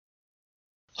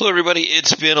Hello, everybody.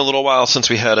 It's been a little while since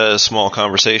we had a small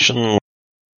conversation.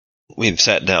 We've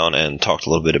sat down and talked a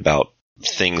little bit about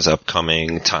things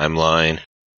upcoming, timeline,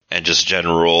 and just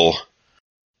general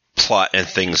plot and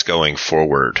things going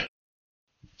forward.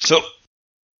 So,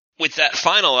 with that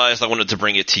finalized, I wanted to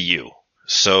bring it to you.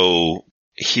 So,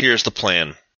 here's the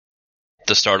plan.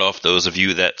 To start off, those of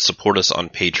you that support us on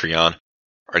Patreon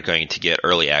are going to get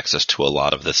early access to a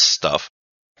lot of this stuff.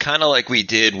 Kind of like we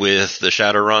did with the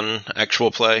Shadowrun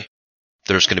actual play.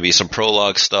 There's going to be some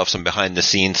prologue stuff, some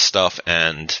behind-the-scenes stuff,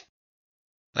 and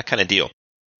that kind of deal.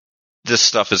 This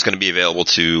stuff is going to be available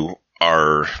to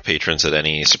our patrons at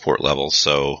any support level,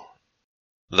 so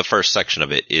the first section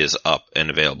of it is up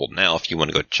and available now if you want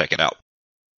to go check it out.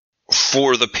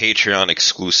 For the Patreon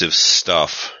exclusive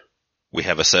stuff, we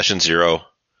have a Session 0.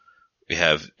 We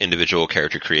have individual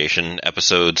character creation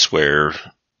episodes where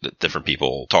different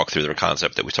people talk through their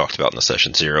concept that we talked about in the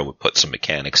Session 0. We put some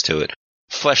mechanics to it.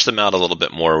 Flesh them out a little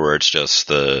bit more where it's just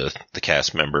the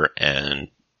cast member and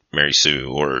Mary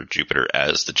Sue or Jupiter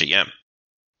as the GM.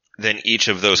 Then each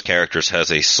of those characters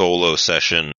has a solo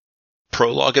session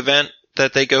prologue event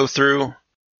that they go through,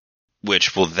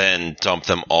 which will then dump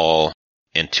them all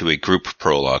into a group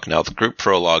prologue. Now, the group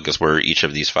prologue is where each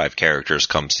of these 5 characters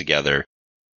comes together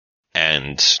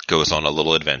and goes on a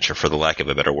little adventure, for the lack of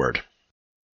a better word.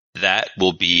 That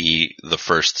will be the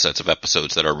first sets of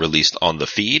episodes that are released on the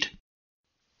feed.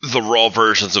 The raw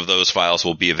versions of those files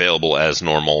will be available as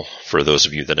normal for those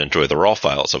of you that enjoy the raw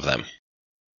files of them.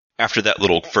 After that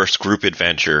little first group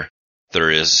adventure, there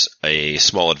is a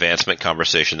small advancement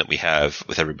conversation that we have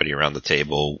with everybody around the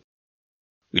table.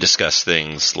 We discuss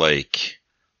things like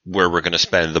where we're going to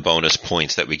spend the bonus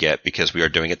points that we get because we are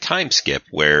doing a time skip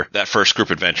where that first group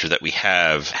adventure that we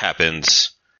have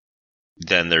happens.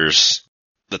 Then there's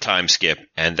the time skip,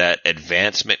 and that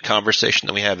advancement conversation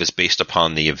that we have is based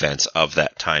upon the events of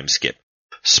that time skip.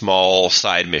 Small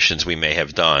side missions we may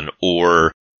have done,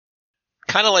 or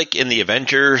kind of like in the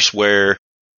Avengers where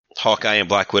Hawkeye and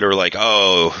Black Widow are like,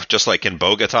 oh, just like in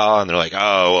Bogota, and they're like,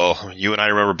 oh, well, you and I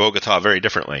remember Bogota very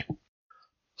differently.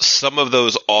 Some of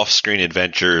those off-screen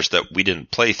adventures that we didn't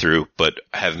play through, but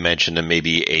have mentioned and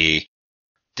maybe a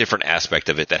different aspect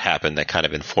of it that happened that kind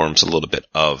of informs a little bit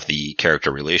of the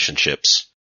character relationships.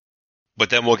 But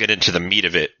then we'll get into the meat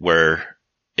of it where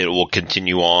it will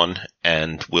continue on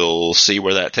and we'll see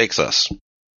where that takes us.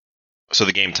 So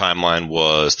the game timeline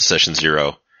was the Session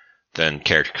 0, then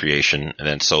character creation, and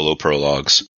then solo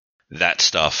prologues. That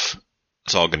stuff,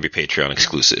 it's all going to be Patreon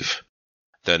exclusive.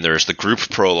 Then there's the group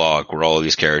prologue where all of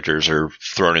these characters are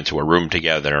thrown into a room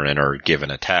together and are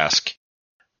given a task.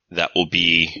 That will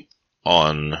be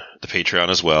on the Patreon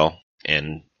as well,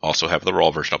 and also have the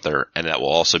raw version up there, and that will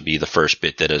also be the first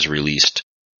bit that is released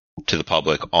to the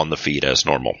public on the feed as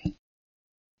normal.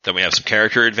 Then we have some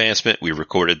character advancement. We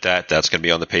recorded that. That's going to be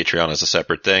on the Patreon as a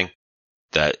separate thing.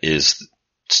 That is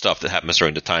stuff that happens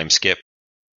during the time skip.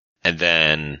 And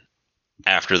then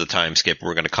after the time skip,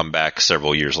 we're going to come back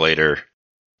several years later,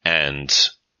 and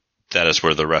that is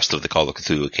where the rest of the Call of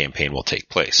Cthulhu campaign will take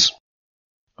place.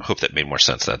 I hope that made more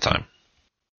sense that time.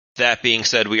 That being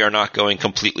said, we are not going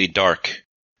completely dark.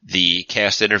 The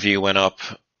cast interview went up.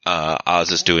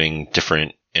 Oz is doing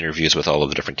different interviews with all of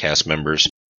the different cast members.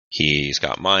 He's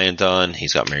got Mayan done.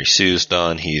 He's got Mary Sue's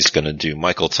done. He's going to do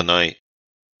Michael tonight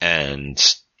and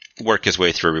work his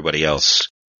way through everybody else.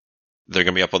 They're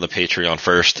going to be up on the Patreon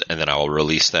first, and then I will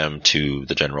release them to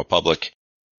the general public.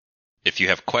 If you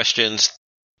have questions,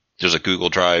 there's a Google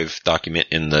Drive document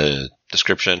in the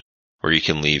description where you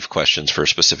can leave questions for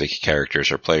specific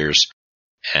characters or players,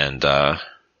 and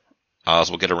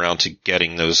Oz will get around to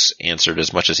getting those answered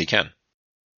as much as he can.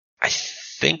 I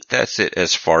think that's it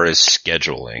as far as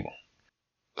scheduling.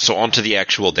 So on to the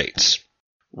actual dates.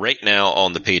 Right now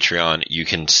on the Patreon, you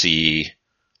can see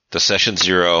the Session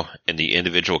 0 and the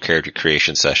individual character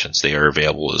creation sessions. They are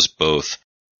available as both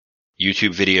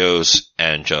YouTube videos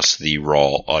and just the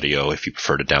raw audio if you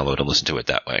prefer to download and listen to it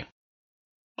that way.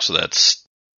 So that's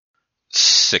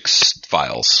 6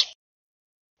 files.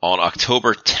 On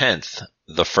October 10th,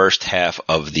 the first half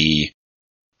of the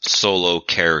solo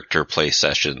character play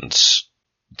sessions,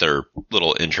 their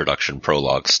little introduction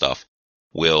prologue stuff,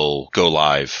 will go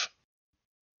live.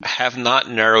 I have not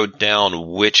narrowed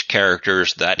down which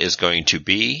characters that is going to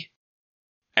be.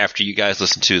 After you guys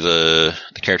listen to the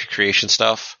character creation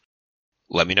stuff,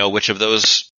 let me know which of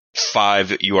those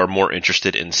 5 you are more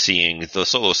interested in seeing the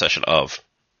solo session of.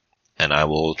 And I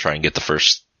will try and get the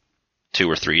first 2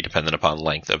 or 3, depending upon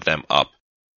length of them, up.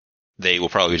 They will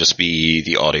probably just be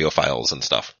the audio files and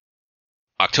stuff.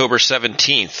 October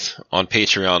 17th on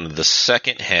Patreon, the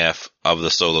second half of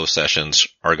the solo sessions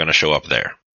are going to show up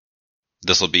there.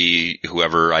 This will be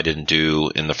whoever I didn't do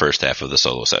in the first half of the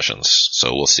solo sessions,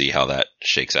 so we'll see how that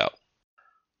shakes out.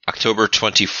 October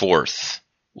 24th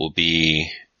will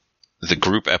be the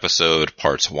group episode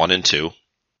parts 1 and 2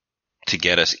 to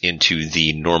get us into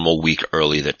the normal week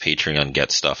early that Patreon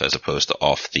gets stuff as opposed to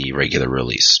off the regular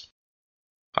release.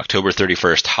 October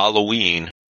 31st, Halloween,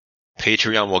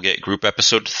 Patreon will get group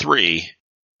episode 3.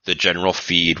 The general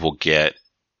feed will get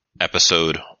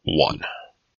episode 1,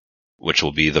 which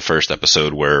will be the first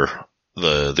episode where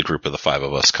the group of the 5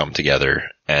 of us come together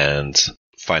and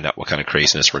find out what kind of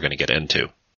craziness we're going to get into.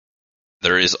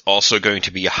 There is also going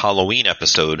to be a Halloween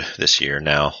episode this year.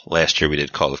 Now, last year we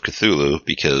did Call of Cthulhu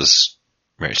because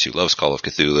Mary Sue loves Call of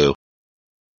Cthulhu.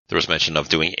 There was mention of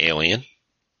doing Alien,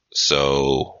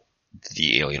 so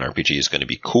the Alien RPG is going to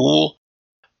be cool,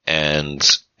 and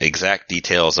exact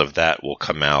details of that will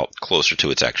come out closer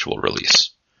to its actual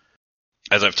release.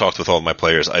 As I've talked with all of my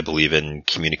players, I believe in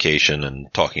communication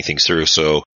and talking things through,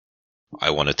 so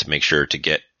I wanted to make sure to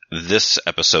get this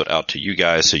episode out to you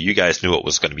guys so you guys knew what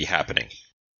was going to be happening.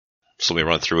 So let me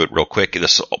run through it real quick.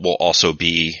 This will also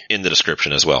be in the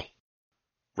description as well.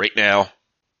 Right now,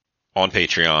 on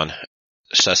Patreon,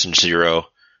 Session 0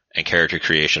 and character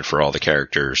creation for all the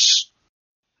characters.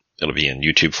 It'll be in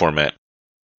YouTube format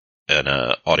and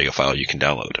an audio file you can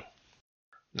download.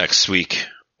 Next week,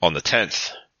 on the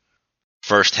 10th,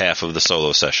 first half of the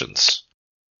solo sessions.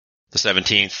 The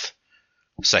 17th,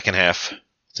 second half.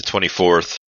 The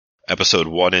 24th, episode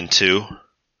 1 and 2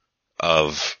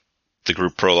 of the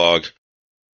group prologue.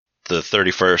 The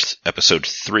 31st, episode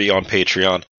 3 on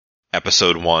Patreon.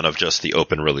 Episode 1 of just the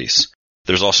open release.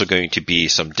 There's also going to be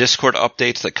some Discord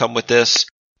updates that come with this,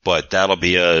 but that'll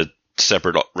be a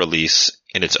separate release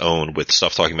in its own with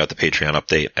stuff talking about the Patreon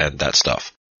update and that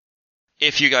stuff.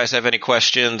 If you guys have any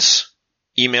questions,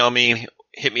 email me,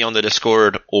 hit me on the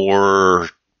Discord, or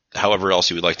however else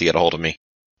you would like to get a hold of me.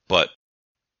 But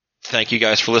thank you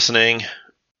guys for listening.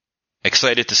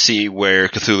 Excited to see where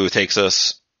Cthulhu takes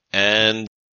us, and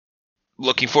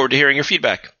looking forward to hearing your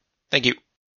feedback. Thank you.